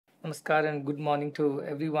Namaskar and good morning to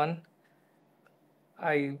everyone.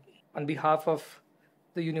 I, on behalf of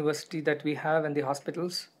the university that we have and the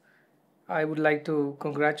hospitals, I would like to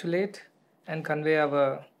congratulate and convey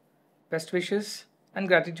our best wishes and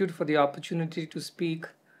gratitude for the opportunity to speak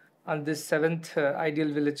on this seventh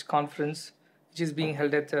Ideal Village Conference, which is being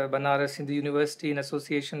held at Banaras in the university in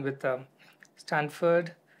association with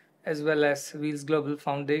Stanford, as well as Wheels Global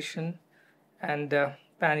Foundation and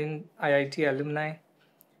Pan IIT alumni.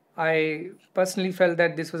 I personally felt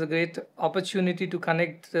that this was a great opportunity to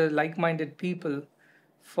connect like minded people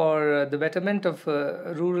for the betterment of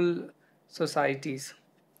rural societies.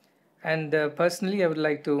 And personally, I would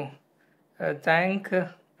like to thank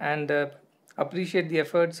and appreciate the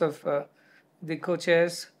efforts of the co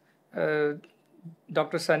chairs, uh,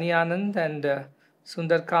 Dr. Sani Anand and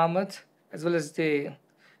Sundar Kamath, as well as the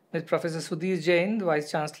with Professor Sudhir Jain, the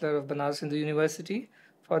Vice Chancellor of Banaras Hindu University,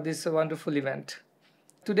 for this wonderful event.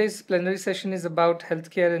 Today's plenary session is about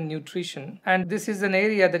healthcare and nutrition, and this is an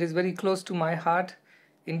area that is very close to my heart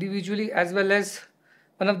individually, as well as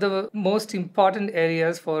one of the most important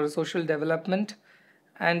areas for social development.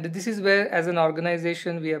 And this is where, as an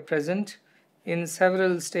organization, we are present in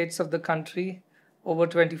several states of the country, over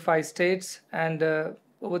 25 states, and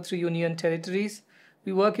over 3 union territories.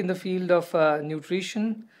 We work in the field of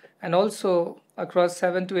nutrition, and also across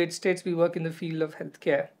 7 to 8 states, we work in the field of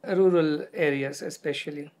healthcare, rural areas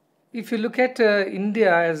especially. If you look at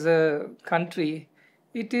India as a country,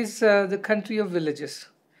 it is the country of villages.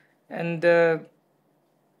 And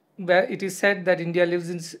where it is said that India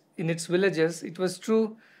lives in its villages, it was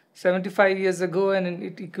true 75 years ago and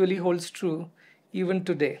it equally holds true even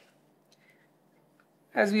today.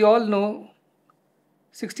 As we all know,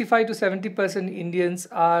 65 to 70% Indians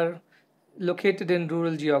are located in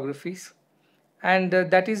rural geographies, and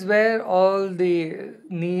that is where all the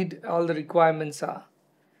need, all the requirements are.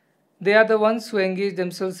 They are the ones who engage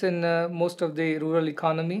themselves in most of the rural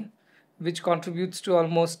economy, which contributes to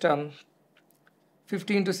almost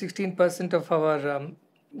 15 to 16% of our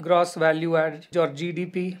gross value add or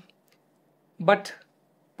GDP. But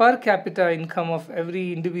per capita income of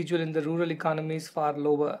every individual in the rural economy is far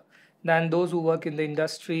lower than those who work in the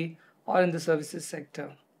industry or in the services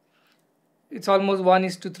sector. It's almost 1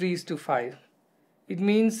 is to 3 is to 5. It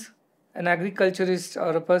means an agriculturist or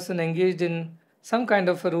a person engaged in some kind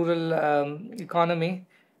of a rural economy,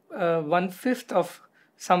 1/5 of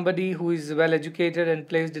somebody who is well educated and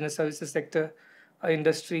placed in a services sector or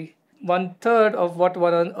industry, 1/3 of what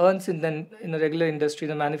one earns in a regular industry,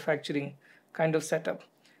 in a manufacturing kind of setup.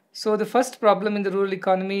 So the first problem in the rural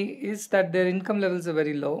economy is that their income levels are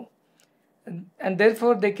very low, and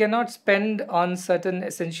therefore they cannot spend on certain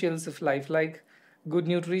essentials of life like good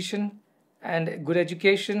nutrition and good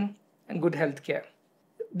education and good health care.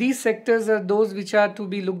 These sectors are those which are to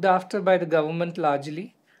be looked after by the government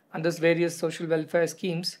largely under various social welfare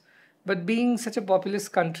schemes. But being such a populous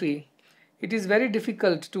country, it is very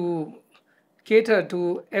difficult to cater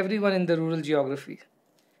to everyone in the rural geography.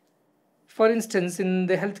 For instance, in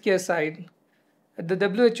the healthcare side, the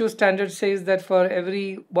WHO standard says that for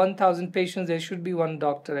every 1,000 patients, there should be one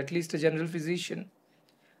doctor, at least a general physician.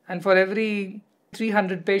 And for every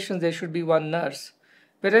 300 patients, there should be one nurse.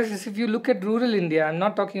 Whereas if you look at rural India, I'm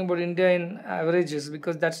not talking about India in averages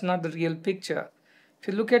because that's not the real picture. If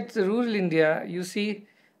you look at the rural India, you see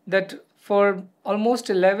that for almost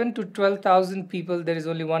 11 to 12,000 people, there is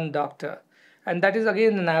only one doctor. And that is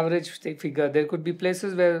again an average figure. There could be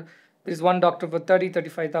places where there is one doctor for 30,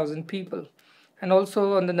 35,000 people. And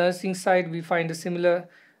also on the nursing side, we find a similar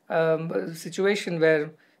situation where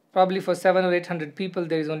probably for 7 or 800 people,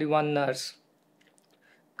 there is only one nurse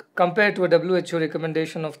compared to a WHO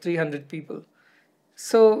recommendation of 300 people.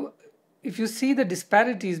 So if you see the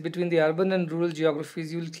disparities between the urban and rural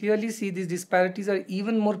geographies, you will clearly see these disparities are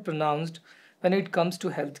even more pronounced when it comes to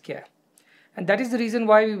healthcare. And that is the reason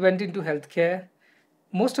why we went into healthcare.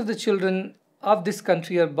 Most of the children of this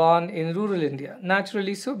country are born in rural India.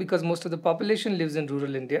 Naturally so, because most of the population lives in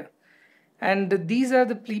rural India. And these are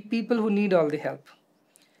the people who need all the help.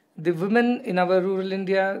 The women in our rural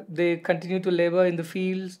India, they continue to labor in the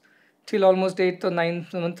fields till almost 8th or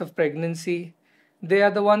 9th month of pregnancy. They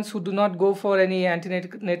are the ones who do not go for any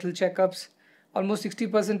antenatal checkups. Almost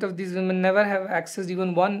 60% of these women never have accessed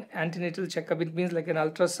even one antenatal checkup. It means like an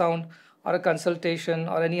ultrasound or a consultation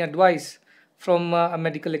or any advice from a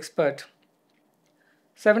medical expert.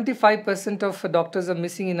 75% of doctors are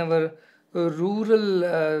missing in our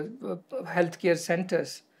rural healthcare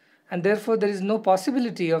centers, and therefore there is no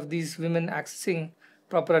possibility of these women accessing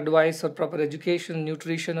proper advice or proper education,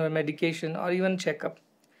 nutrition or medication or even checkup.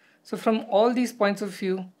 So from all these points of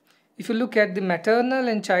view, If you look at the maternal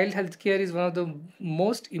and child healthcare is one of the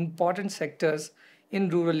most important sectors in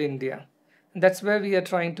rural India. And that's where we are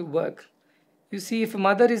trying to work. You see, if a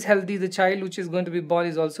mother is healthy, the child which is going to be born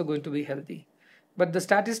is also going to be healthy. But the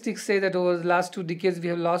statistics say that over the last 2 decades, we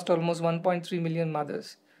have lost almost 1.3 million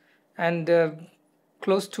mothers. And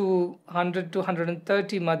close to 100 to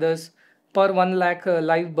 130 mothers per 1 lakh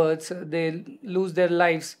live births, they lose their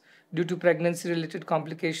lives due to pregnancy related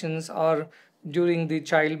complications or during the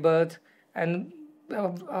childbirth, and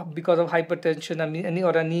because of hypertension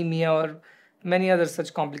or anemia or many other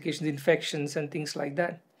such complications, infections and things like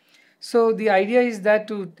that. So the idea is that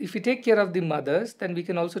if we take care of the mothers, then we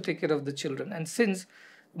can also take care of the children. And since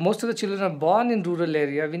most of the children are born in rural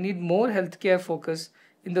area, we need more healthcare focus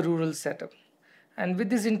in the rural setup. And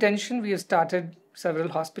with this intention, we have started several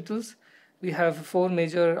hospitals. We have 4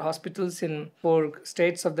 major hospitals in 4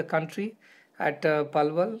 states of the country at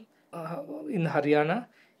Palwal, in Haryana,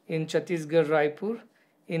 in Chhattisgarh, Raipur,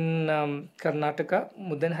 in Karnataka,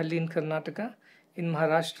 Mudenhalli in Karnataka, in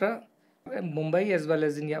Maharashtra, Mumbai, as well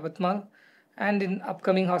as in Yavatmal. And in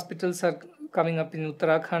upcoming hospitals are coming up in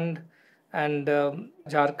Uttarakhand and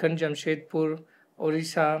Jharkhand, Jamshedpur,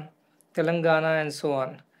 Orissa, Telangana, and so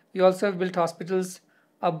on. We also have built hospitals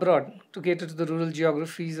abroad to cater to the rural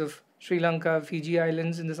geographies of Sri Lanka, Fiji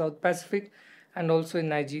Islands in the South Pacific, and also in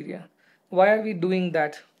Nigeria. Why are we doing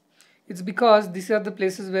that? It's because these are the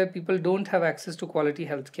places where people don't have access to quality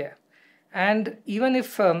healthcare. And even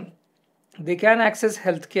if they can access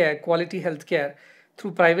healthcare, quality healthcare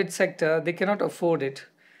through private sector, they cannot afford it.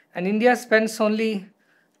 And India spends only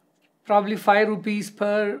probably 5 rupees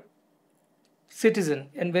per citizen,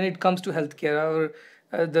 and when it comes to healthcare,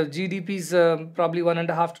 the GDP is probably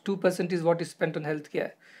 1.5 to 2% is what is spent on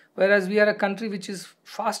healthcare. Whereas we are a country which is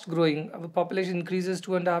fast growing. Our population increases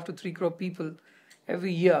 2.5 to 3 crore people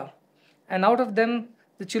every year. And out of them,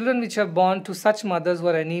 the children which are born to such mothers who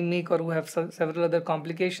are anemic or who have several other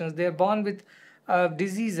complications, they are born with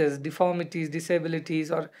diseases, deformities,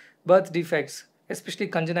 disabilities, or birth defects, especially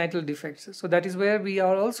congenital defects. So that is where we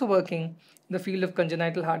are also working in the field of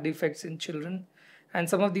congenital heart defects in children. And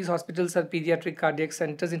some of these hospitals are pediatric cardiac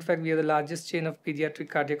centers. In fact, we are the largest chain of pediatric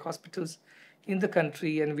cardiac hospitals in the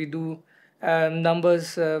country, and we do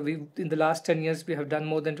numbers. In the last 10 years, we have done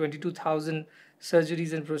more than 22,000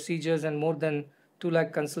 surgeries and procedures and more than 2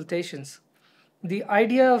 lakh consultations. The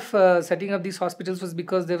idea of setting up these hospitals was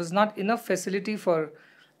because there was not enough facility for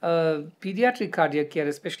pediatric cardiac care,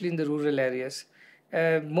 especially in the rural areas.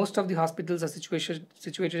 Most of the hospitals are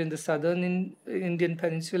situated in the southern Indian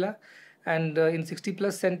peninsula, and in 60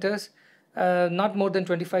 plus centers, not more than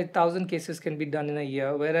 25,000 cases can be done in a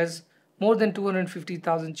year, whereas more than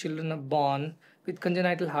 250,000 children are born with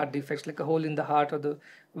congenital heart defects like a hole in the heart or the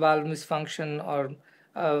valve misfunction or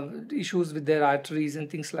issues with their arteries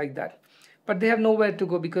and things like that. But they have nowhere to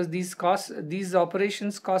go because these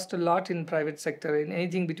operations cost a lot in private sector, in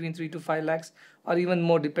anything between 3 to 5 lakhs or even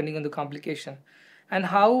more depending on the complication. And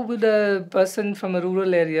how will a person from a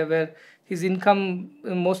rural area where his income,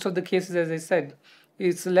 in most of the cases, as I said,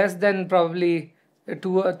 is less than probably $2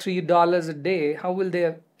 or $3 a day, how will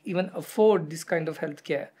they even afford this kind of health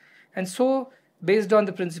care? And so, based on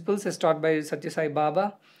the principles as taught by Satya Sai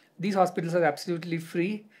Baba, these hospitals are absolutely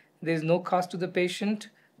free. There is no cost to the patient.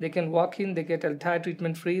 They can walk in, they get entire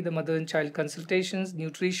treatment free, the mother and child consultations,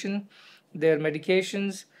 nutrition, their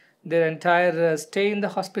medications, their entire stay in the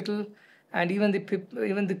hospital, and even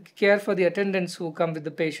the care for the attendants who come with the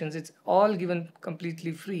patients. It's all given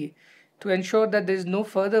completely free to ensure that there is no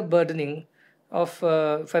further burdening of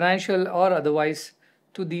financial or otherwise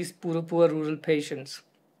to these poor rural patients.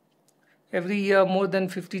 Every year, more than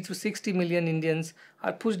 50 to 60 million Indians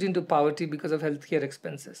are pushed into poverty because of healthcare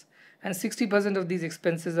expenses. And 60% of these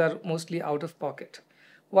expenses are mostly out of pocket.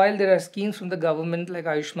 While there are schemes from the government like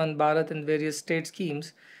Ayushman Bharat and various state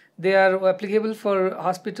schemes, they are applicable for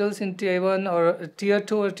hospitals in Tier 1 or Tier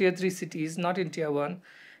 2 or Tier 3 cities, not in Tier 1.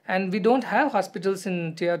 And we don't have hospitals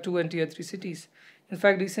in Tier 2 and Tier 3 cities. In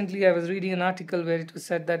fact, recently I was reading an article where it was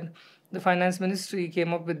said that the finance ministry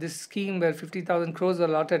came up with this scheme where 50,000 crores were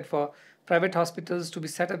allotted for private hospitals to be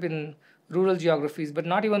set up in rural geographies, but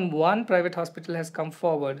not even one private hospital has come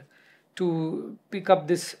forward to pick up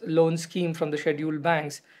this loan scheme from the scheduled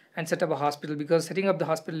banks and set up a hospital, because setting up the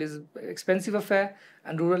hospital is an expensive affair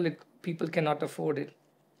and rural people cannot afford it.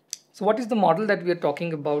 So what is the model that we are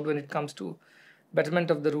talking about when it comes to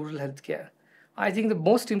betterment of the rural healthcare? I think the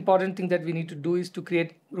most important thing that we need to do is to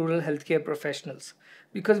create rural healthcare professionals,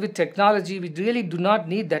 because with technology we really do not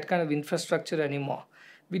need that kind of infrastructure anymore.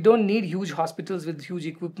 We don't need huge hospitals with huge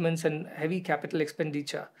equipments and heavy capital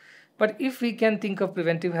expenditure. But if we can think of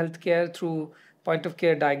preventive healthcare through point of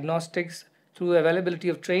care diagnostics, through availability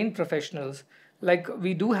of trained professionals. Like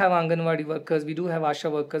we do have Anganwadi workers, we do have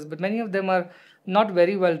Asha workers, but many of them are not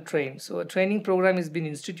very well trained. So a training program has been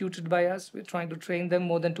instituted by us. We're trying to train them.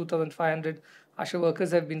 More than 2,500 Asha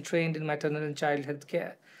workers have been trained in maternal and child health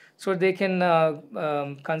care. So they can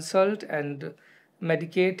consult and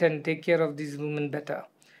medicate and take care of these women better.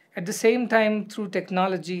 At the same time, through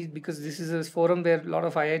technology, because this is a forum where a lot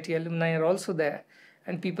of IIT alumni are also there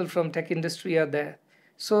and people from tech industry are there.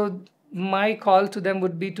 So my call to them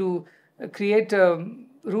would be to create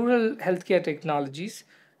rural healthcare technologies,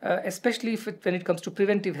 especially when it comes to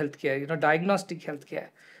preventive healthcare, diagnostic healthcare,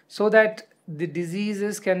 so that the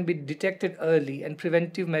diseases can be detected early and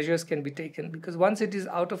preventive measures can be taken. Because once it is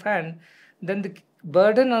out of hand, then the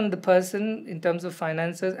burden on the person in terms of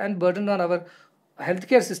finances and burden on our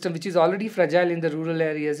healthcare system, which is already fragile in the rural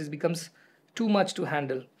areas, it becomes too much to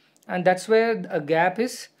handle. And that's where a gap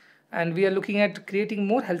is. And we are looking at creating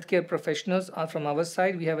more healthcare professionals from our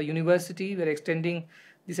side. We have a university. We're extending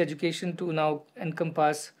this education to now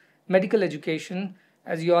encompass medical education.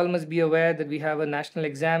 As you all must be aware that we have a national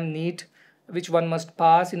exam, NEET, which one must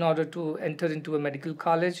pass in order to enter into a medical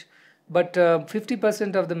college. But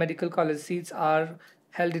 50% of the medical college seats are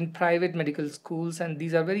held in private medical schools, and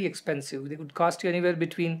these are very expensive. They would cost you anywhere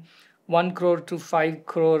between 1 crore to 5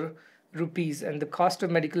 crore rupees, and the cost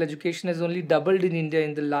of medical education has only doubled in India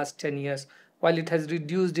in the last 10 years, while it has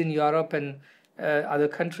reduced in Europe and other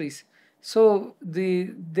countries. So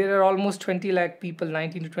there are almost 20 lakh people,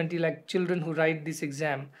 19 to 20 lakh children who write this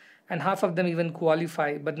exam, and half of them even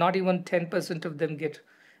qualify, but not even 10% of them get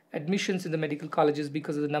admissions in the medical colleges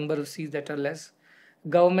because of the number of seats that are less.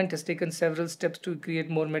 Government has taken several steps to create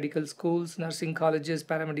more medical schools, nursing colleges,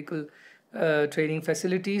 paramedical training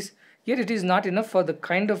facilities. Yet it is not enough for the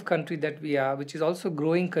kind of country that we are, which is also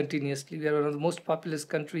growing continuously. We are one of the most populous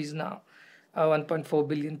countries now, 1.4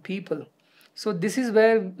 billion people. So this is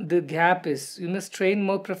where the gap is. You must train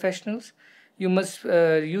more professionals. You must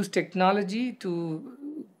use technology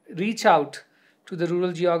to reach out to the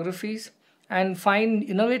rural geographies and find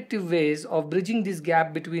innovative ways of bridging this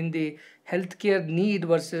gap between the healthcare need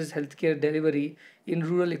versus healthcare delivery in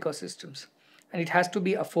rural ecosystems. And it has to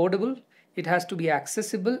be affordable, it has to be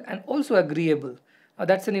accessible, and also agreeable.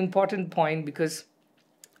 That's an important point, because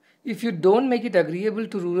if you don't make it agreeable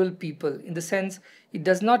to rural people, in the sense it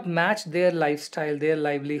does not match their lifestyle, their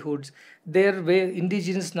livelihoods, their way,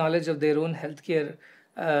 indigenous knowledge of their own healthcare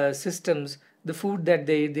systems, the food that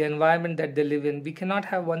they eat, the environment that they live in, we cannot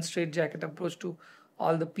have one straitjacket approach to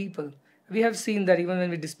all the people. We have seen that even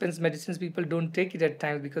when we dispense medicines, people don't take it at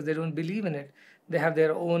times because they don't believe in it. They have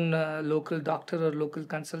their own local doctor or local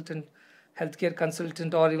consultant, healthcare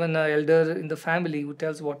consultant, or even an elder in the family who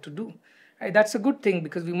tells what to do. That's a good thing,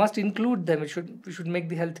 because we must include them. We should make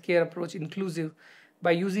the healthcare approach inclusive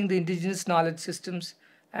by using the indigenous knowledge systems,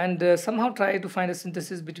 and somehow try to find a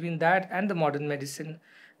synthesis between that and the modern medicine.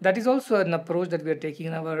 That is also an approach that we are taking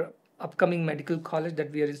in our upcoming medical college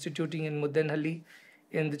that we are instituting in Mudenhalli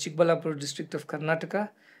in the Chikbalapur district of Karnataka.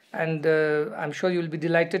 And I'm sure you'll be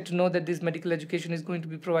delighted to know that this medical education is going to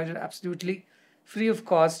be provided absolutely free of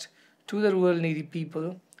cost to the rural needy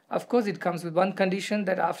people. Of course, it comes with one condition,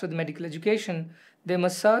 that after the medical education, they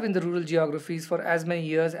must serve in the rural geographies for as many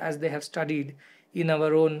years as they have studied in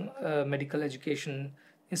our own medical education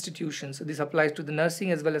institutions. So this applies to the nursing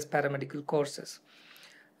as well as paramedical courses.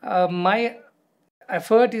 My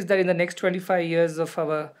effort is that in the next 25 years of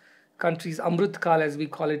our country's Amrit Kal, as we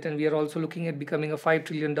call it, and we are also looking at becoming a $5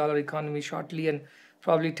 trillion economy shortly, and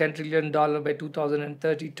probably $10 trillion by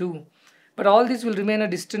 2032. But all this will remain a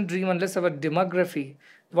distant dream unless our demography,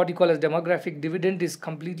 what you call as demographic dividend, is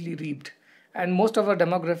completely reaped. And most of our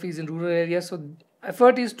demography is in rural areas. So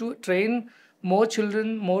effort is to train more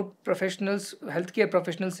children, more professionals, healthcare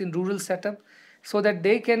professionals in rural setup, so that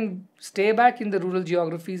they can stay back in the rural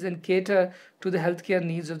geographies and cater to the healthcare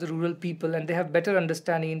needs of the rural people. And they have better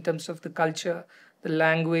understanding in terms of the culture, the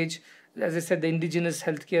language, as I said, the indigenous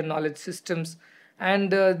healthcare knowledge systems, and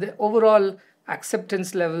the overall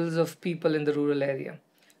acceptance levels of people in the rural area.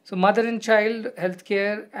 So mother and child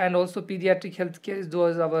healthcare and also pediatric healthcare is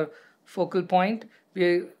those our focal point.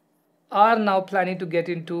 We are now planning to get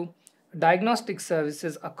into diagnostic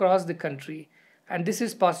services across the country. And this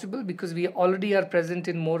is possible because we already are present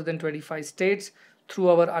in more than 25 states through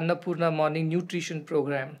our Annapurna morning nutrition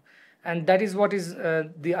program. And that is what is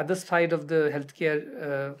the other side of the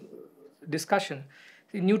healthcare discussion.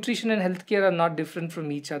 Nutrition and healthcare are not different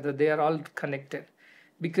from each other. They are all connected.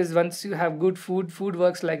 Because once you have good food, food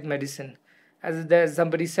works like medicine. As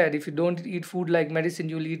somebody said, if you don't eat food like medicine,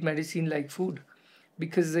 you'll eat medicine like food.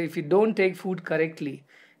 Because if you don't take food correctly,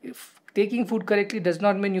 if taking food correctly does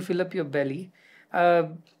not mean you fill up your belly. Uh,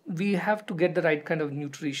 we have to get the right kind of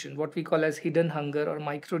nutrition, what we call as hidden hunger or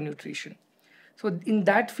micronutrition. So in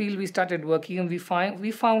that field, we started working, and we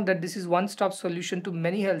found that this is one-stop solution to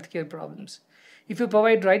many healthcare problems. If you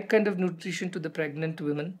provide right kind of nutrition to the pregnant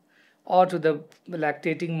women, or to the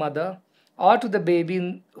lactating mother, or to the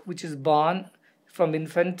baby which is born, from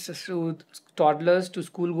infants to toddlers to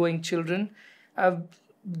school-going children, uh,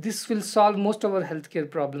 this will solve most of our healthcare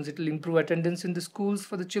problems. It will improve attendance in the schools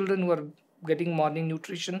for the children who are getting morning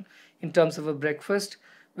nutrition in terms of a breakfast,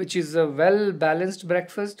 which is a well balanced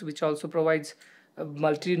breakfast, which also provides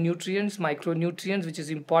multi nutrients, micronutrients, which is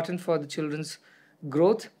important for the children's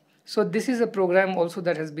growth. So this is a program also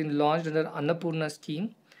that has been launched under Annapurna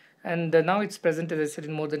scheme, and now it's present, as I said,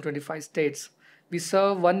 in more than 25 states. We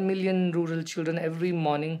serve 1 million rural children every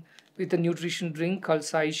morning with a nutrition drink called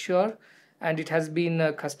SciSure, and it has been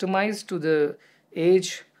customized to the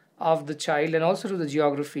age of the child and also to the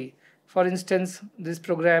geography. For instance, this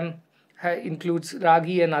program includes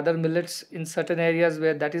ragi and other millets in certain areas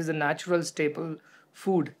where that is the natural staple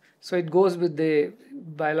food. So it goes with the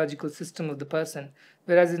biological system of the person.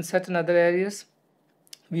 Whereas in certain other areas,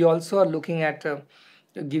 we also are looking at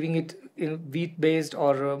giving it in wheat based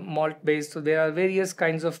or malt based. So there are various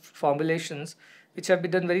kinds of formulations which have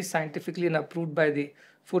been done very scientifically and approved by the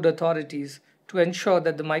food authorities to ensure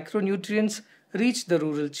that the micronutrients reach the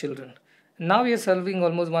rural children. Now we are serving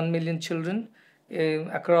almost 1 million children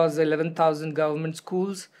across 11,000 government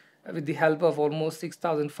schools with the help of almost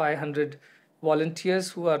 6,500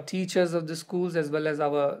 volunteers who are teachers of the schools as well as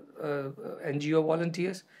our NGO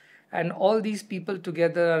volunteers. And all these people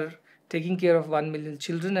together are taking care of 1 million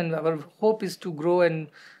children, and our hope is to grow and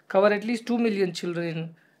cover at least 2 million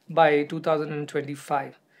children by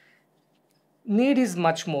 2025. Need is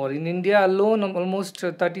much more. In India alone, almost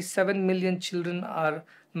 37 million children are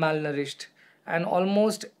malnourished, and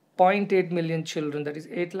almost 0.8 million children, that is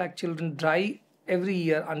 8 lakh children, die every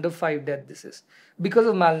year under 5 death. This is because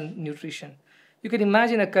of malnutrition. You can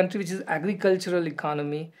imagine a country which is agricultural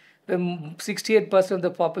economy, where 68% of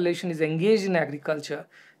the population is engaged in agriculture.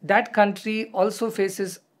 That country also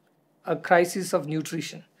faces a crisis of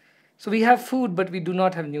nutrition. So we have food, but we do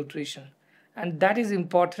not have nutrition. And that is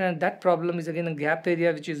important, and that problem is again a gap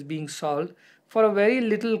area which is being solved for a very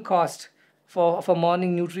little cost. For a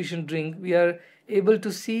morning nutrition drink, we are able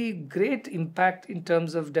to see great impact in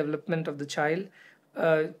terms of development of the child,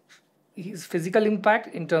 uh, his physical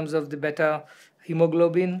impact in terms of the better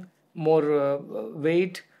hemoglobin, more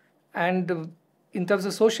weight, and in terms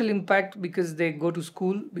of social impact, because they go to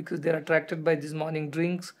school, because they're attracted by these morning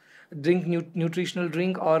drinks, nutritional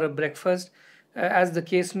drink or a breakfast, as the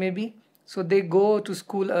case may be. So they go to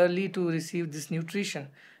school early to receive this nutrition,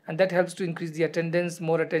 and that helps to increase the attendance,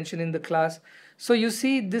 more attention in the class. So you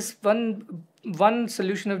see, this one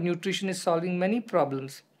solution of nutrition is solving many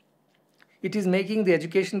problems. It is making the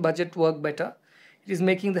education budget work better. It is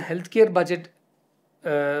making the healthcare budget,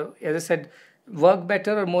 as I said, work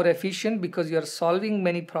better or more efficient, because you are solving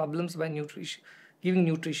many problems by nutrition, giving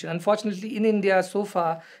nutrition. Unfortunately, in India, so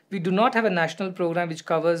far, we do not have a national program which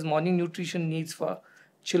covers morning nutrition needs for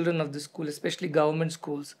children of the school, especially government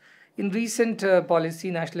schools. In recent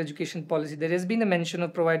policy, national education policy, there has been a mention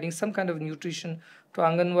of providing some kind of nutrition to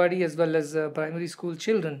Anganwadi as well as primary school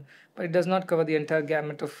children, but it does not cover the entire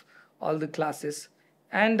gamut of all the classes.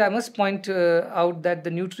 And I must point out that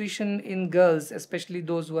the nutrition in girls, especially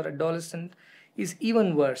those who are adolescent, is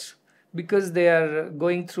even worse, because they are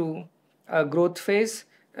going through a growth phase,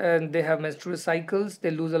 and they have menstrual cycles,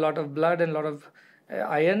 they lose a lot of blood and a lot of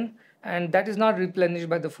iron, and that is not replenished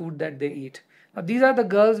by the food that they eat. Now, these are the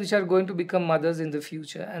girls which are going to become mothers in the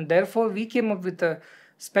future, and therefore we came up with a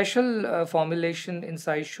special formulation in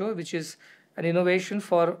SciSure, which is an innovation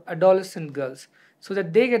for adolescent girls, so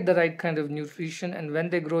that they get the right kind of nutrition, and when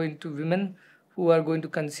they grow into women who are going to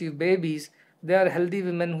conceive babies, they are healthy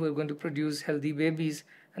women who are going to produce healthy babies,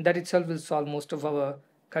 and that itself will solve most of our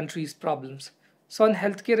country's problems. So on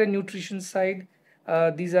healthcare and nutrition side,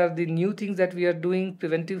 these are the new things that we are doing,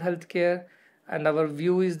 preventive healthcare, and our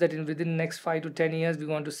view is that in within next 5 to 10 years, we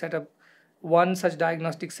want to set up one such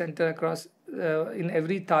diagnostic center across in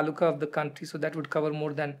every taluka of the country. So that would cover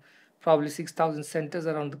more than probably 6,000 centers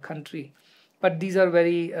around the country. But these are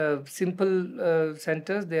very simple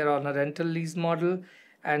centers. They are on a rental lease model,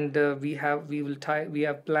 and we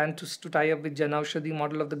have planned to tie up with Janaushadhi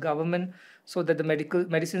model of the government, so that the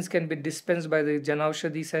medicines can be dispensed by the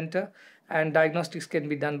Janaushadhi center, and diagnostics can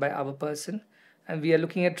be done by our person. And we are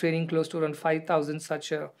looking at training close to around 5,000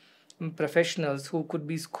 such professionals who could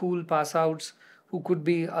be school pass outs, who could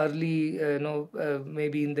be early,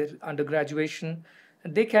 maybe in their undergraduation,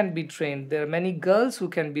 They can be trained. There are many girls who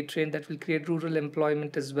can be trained that will create rural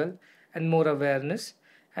employment as well and more awareness.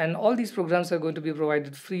 And all these programs are going to be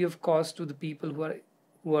provided free of cost to the people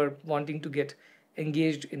who are wanting to get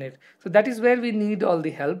engaged in it. So that is where we need all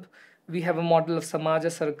the help. We have a model of Samaja,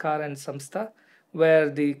 Sarkar, and Samstha, where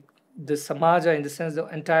the Samaja, in the sense the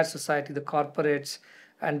entire society, the corporates,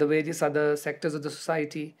 and the various other sectors of the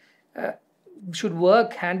society, uh, should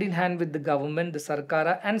work hand in hand with the government, the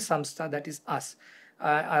Sarkara, and Samstha, that is us,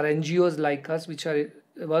 our NGOs like us, which are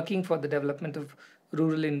working for the development of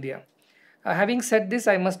rural India. Having said this,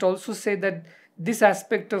 I must also say that this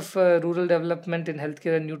aspect of rural development in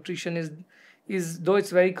healthcare and nutrition is though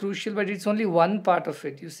it's very crucial, but it's only one part of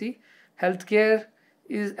it. You see, healthcare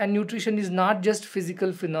is and nutrition is not just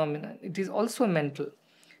physical phenomenon; it is also mental.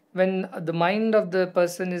 When the mind of the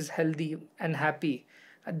person is healthy and happy,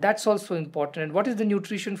 that's also important. And what is the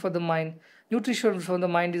nutrition for the mind? Nutrition for the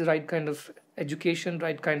mind is right kind of education,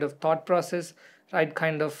 right kind of thought process, right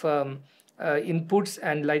kind of inputs,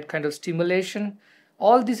 and right kind of stimulation.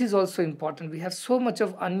 All this is also important. We have so much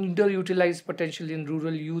of underutilized potential in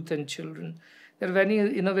rural youth and children. They're very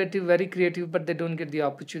innovative, very creative, but they don't get the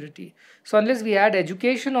opportunity. So unless we add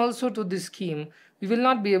education also to this scheme, we will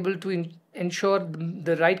not be able to ensure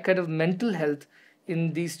the right kind of mental health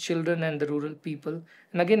in these children and the rural people.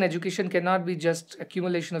 And again, education cannot be just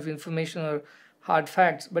accumulation of information or hard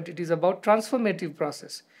facts, but it is about transformative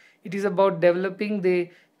process. It is about developing the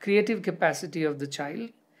creative capacity of the child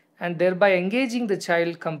and thereby engaging the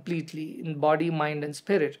child completely in body, mind, and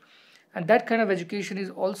spirit. And that kind of education is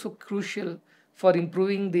also crucial for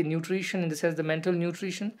improving the nutrition, in the sense the mental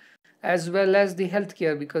nutrition, as well as the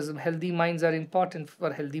healthcare, because healthy minds are important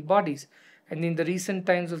for healthy bodies. And in the recent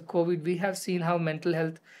times of COVID, we have seen how mental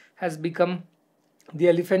health has become the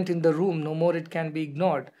elephant in the room. No more it can be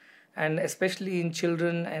ignored. And especially in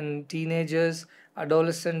children and teenagers,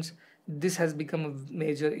 adolescents, this has become a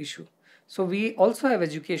major issue. So we also have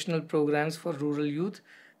educational programs for rural youth,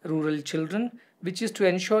 rural children, which is to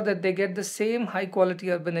ensure that they get the same high quality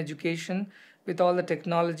urban education with all the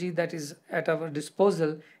technology that is at our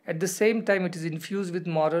disposal. At the same time, it is infused with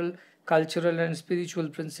moral, cultural, and spiritual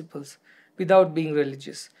principles without being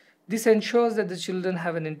religious. This ensures that the children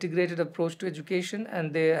have an integrated approach to education,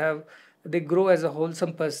 and they grow as a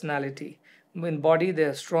wholesome personality. In body, they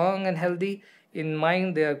are strong and healthy. In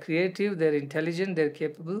mind, they are creative, they are intelligent, they are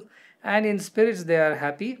capable. And in spirits, they are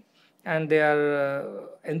happy and they are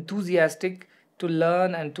enthusiastic to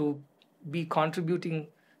learn and to be contributing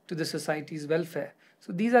to the society's welfare.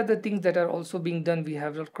 So these are the things that are also being done. We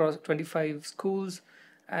have across 25 schools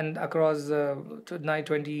and across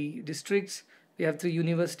 20 districts. We have 3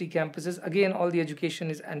 university campuses. Again, all the education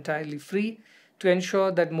is entirely free to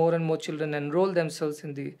ensure that more and more children enroll themselves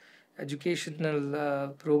in the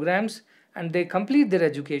educational programs and they complete their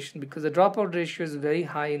education, because the dropout ratio is very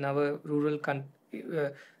high in our rural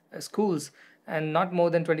schools, and not more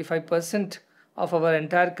than 25% of our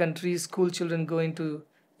entire country's school children go into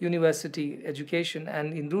university education,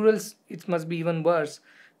 and in rurals it must be even worse.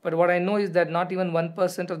 But what I know is that not even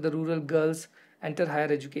 1% of the rural girls enter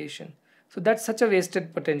higher education. So that's such a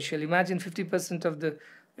wasted potential. Imagine 50% of the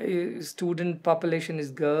student population is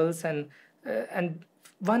girls, and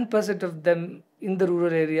 1% of them in the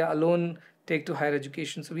rural area alone take to higher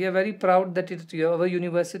education. So we are very proud that at our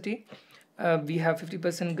university we have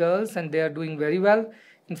 50% girls and they are doing very well.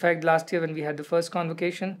 In fact, last year when we had the first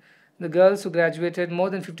convocation, the girls who graduated, more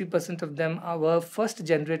than 50% of them were first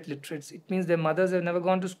generate literates. It means their mothers have never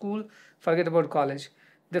gone to school, forget about college.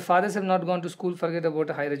 Their fathers have not gone to school, forget about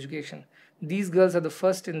a higher education. These girls are the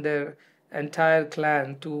first in their entire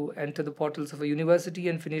clan to enter the portals of a university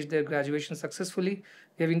and finish their graduation successfully.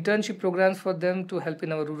 We have internship programs for them to help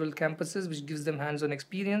in our rural campuses, which gives them hands-on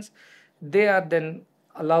experience. They are then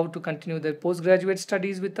allowed to continue their postgraduate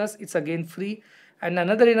studies with us. It's again free. And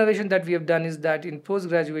another innovation that we have done is that in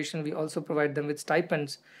post-graduation, we also provide them with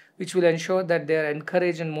stipends, which will ensure that they are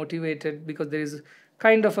encouraged and motivated, because there is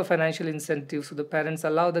kind of a financial incentive. So the parents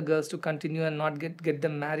allow the girls to continue and not get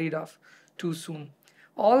them married off too soon.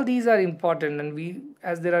 All these are important, and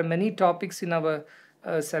as there are many topics in our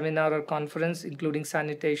seminar or conference, including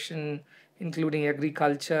sanitation, including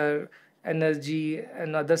agriculture, energy,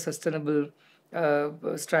 and other sustainable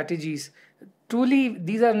strategies. Truly,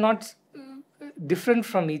 these are not different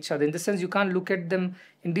from each other. In the sense, you can't look at them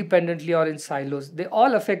independently or in silos. They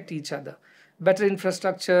all affect each other. Better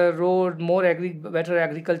infrastructure, road, better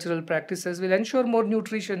agricultural practices will ensure more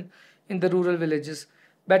nutrition in the rural villages.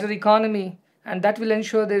 Better economy, and that will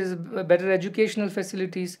ensure there is better educational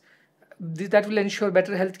facilities. That will ensure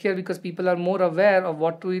better healthcare, because people are more aware of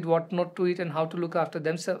what to eat, what not to eat, and how to look after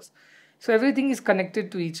themselves. So everything is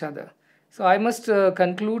connected to each other. So I must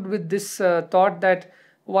conclude with this thought that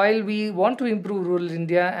while we want to improve rural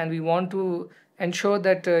India and we want to ensure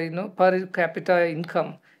that per capita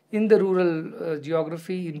income in the rural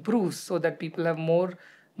geography improves so that people have more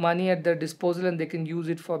money at their disposal and they can use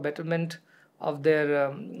it for betterment of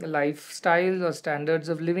their lifestyle or standards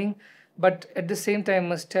of living. But at the same time, I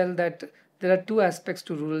must tell that there are two aspects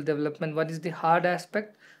to rural development. One is the hard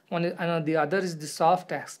aspect, and the other is the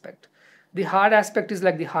soft aspect. The hard aspect is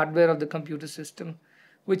like the hardware of the computer system,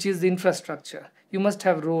 which is the infrastructure. You must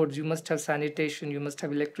have roads, you must have sanitation, you must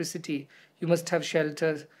have electricity, you must have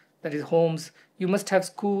shelters, that is homes, you must have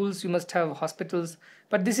schools, you must have hospitals.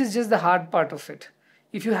 But this is just the hard part of it.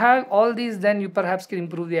 If you have all these, then you perhaps can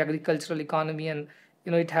improve the agricultural economy, and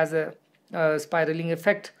it has a spiraling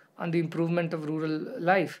effect on the improvement of rural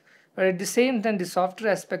life. But at the same time, the softer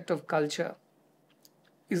aspect of culture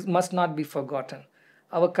must not be forgotten.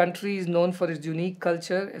 Our country is known for its unique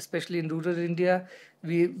culture, especially in rural India.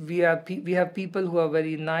 We have people who are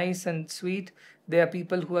very nice and sweet. They are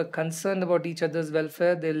people who are concerned about each other's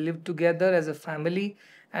welfare. They live together as a family,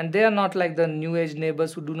 and they are not like the new age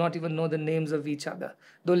neighbors who do not even know the names of each other,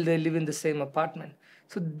 though they live in the same apartment.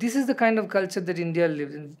 So this is the kind of culture that India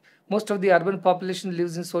lives in. Most of the urban population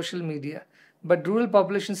lives in social media, but rural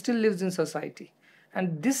population still lives in society.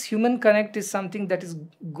 And this human connect is something that is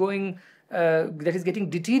that is getting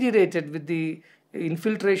deteriorated with the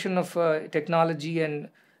infiltration of technology and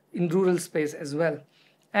in rural space as well.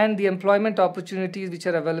 And the employment opportunities which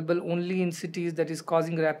are available only in cities, that is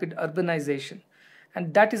causing rapid urbanization.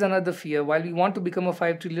 And that is another fear. While we want to become a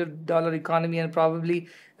 $5 trillion economy, and probably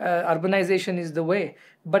urbanization is the way,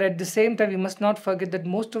 but at the same time we must not forget that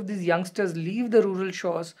most of these youngsters leave the rural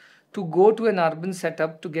shores to go to an urban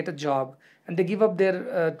setup to get a job, and they give up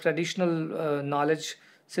their traditional knowledge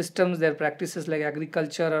systems, their practices like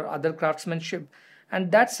agriculture or other craftsmanship. And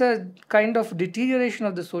that's a kind of deterioration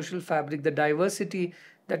of the social fabric, the diversity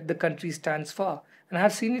that the country stands for. And I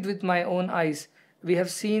have seen it with my own eyes. We have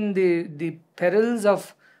seen the perils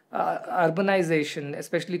of urbanization,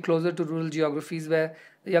 especially closer to rural geographies, where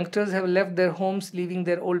the youngsters have left their homes, leaving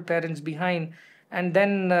their old parents behind, and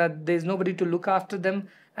then there's nobody to look after them,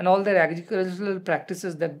 and all their agricultural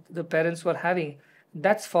practices that the parents were having,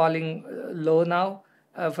 that's falling low now.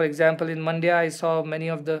 For example, in Mandya, I saw many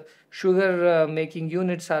of the sugar making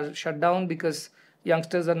units are shut down because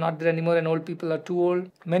youngsters are not there anymore and old people are too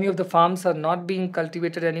old. Many of the farms are not being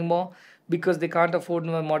cultivated anymore because they can't afford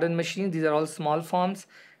modern machines. These are all small farms.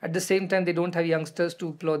 At the same time, they don't have youngsters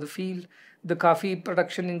to plow the field. The coffee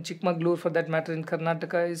production in Chikmagalur, for that matter, in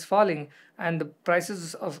Karnataka, is falling, and the price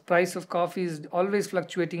of coffee is always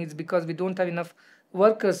fluctuating. It's because we don't have enough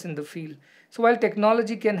workers in the field. So while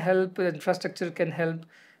technology can help, infrastructure can help,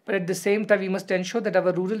 but at the same time, we must ensure that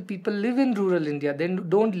our rural people live in rural India. They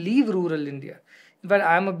don't leave rural India. In fact,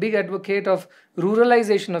 I am a big advocate of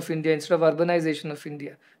ruralization of India instead of urbanization of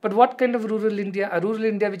India. But what kind of rural India? A rural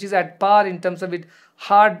India which is at par in terms of its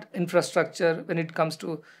hard infrastructure when it comes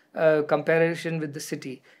to comparison with the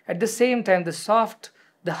city. At the same time, the soft,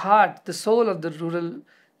 the heart, the soul of the rural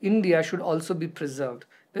India should also be preserved.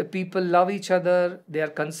 Where people love each other, they are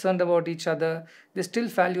concerned about each other, they still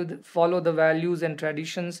follow the values and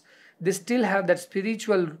traditions, they still have that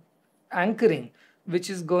spiritual anchoring which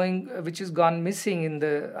is gone missing in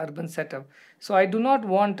the urban setup. So I do not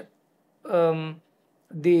want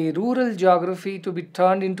the rural geography to be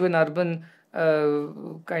turned into an urban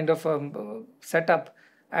kind of setup,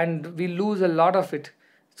 and we lose a lot of it.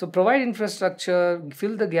 So provide infrastructure,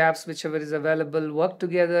 fill the gaps whichever is available, work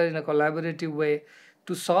together in a collaborative way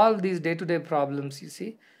to solve these day-to-day problems, you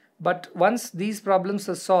see. But once these problems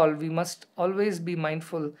are solved, we must always be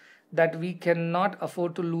mindful that we cannot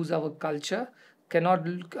afford to lose our culture, cannot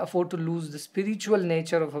afford to lose the spiritual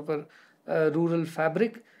nature of our rural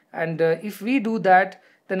fabric. And if we do that,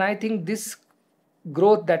 then I think this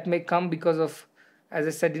growth that may come because of, as I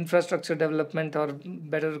said, infrastructure development or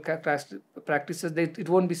better practices, it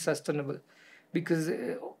won't be sustainable, because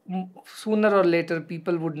sooner or later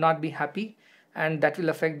people would not be happy, and that will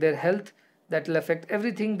affect their health, that will affect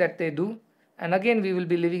everything that they do, and again we will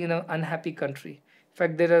be living in an unhappy country. In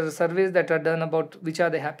fact, there are surveys that are done about which are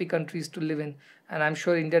the happy countries to live in, and I'm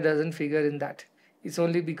sure India doesn't figure in that. It's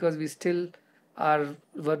only because we still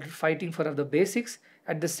were fighting for the basics.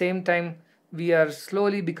 At the same time, we are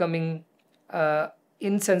slowly becoming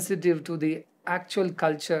insensitive to the actual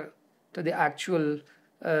culture, to the actual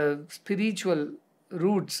spiritual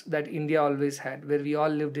roots that India always had, where we all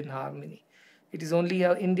lived in harmony. It is only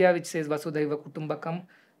India which says Vasudhaiva Kutumbakam.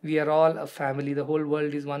 We are all a family. The whole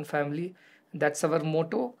world is one family. That's our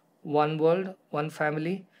motto: one world, one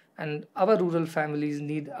family. and our rural families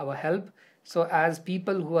need our help. So as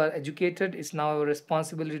people who are educated, it's now our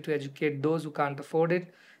responsibility to educate those who can't afford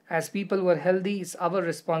it. As people who are healthy, it's our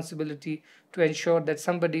responsibility to ensure that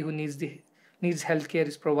somebody who needs healthcare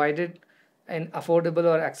is provided in affordable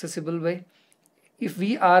or accessible way. If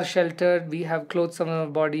we are sheltered, we have clothes on our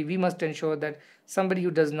body, we must ensure that somebody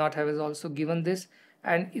who does not have is also given this.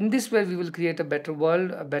 And in this way, we will create a better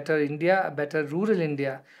world, a better India, a better rural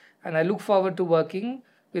India. And I look forward to working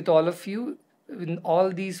with all of you in all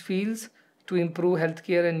these fields to improve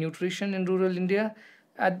healthcare and nutrition in rural India,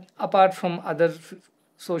 apart from other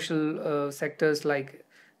social sectors like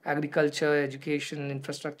agriculture, education,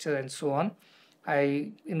 infrastructure, and so on.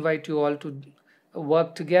 I invite you all to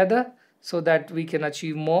work together so that we can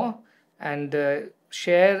achieve more and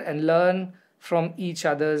share and learn from each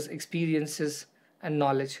other's experiences and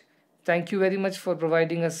knowledge. Thank you very much for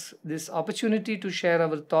providing us this opportunity to share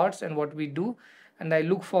our thoughts and what we do. And I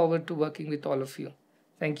look forward to working with all of you.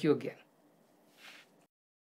 Thank you again.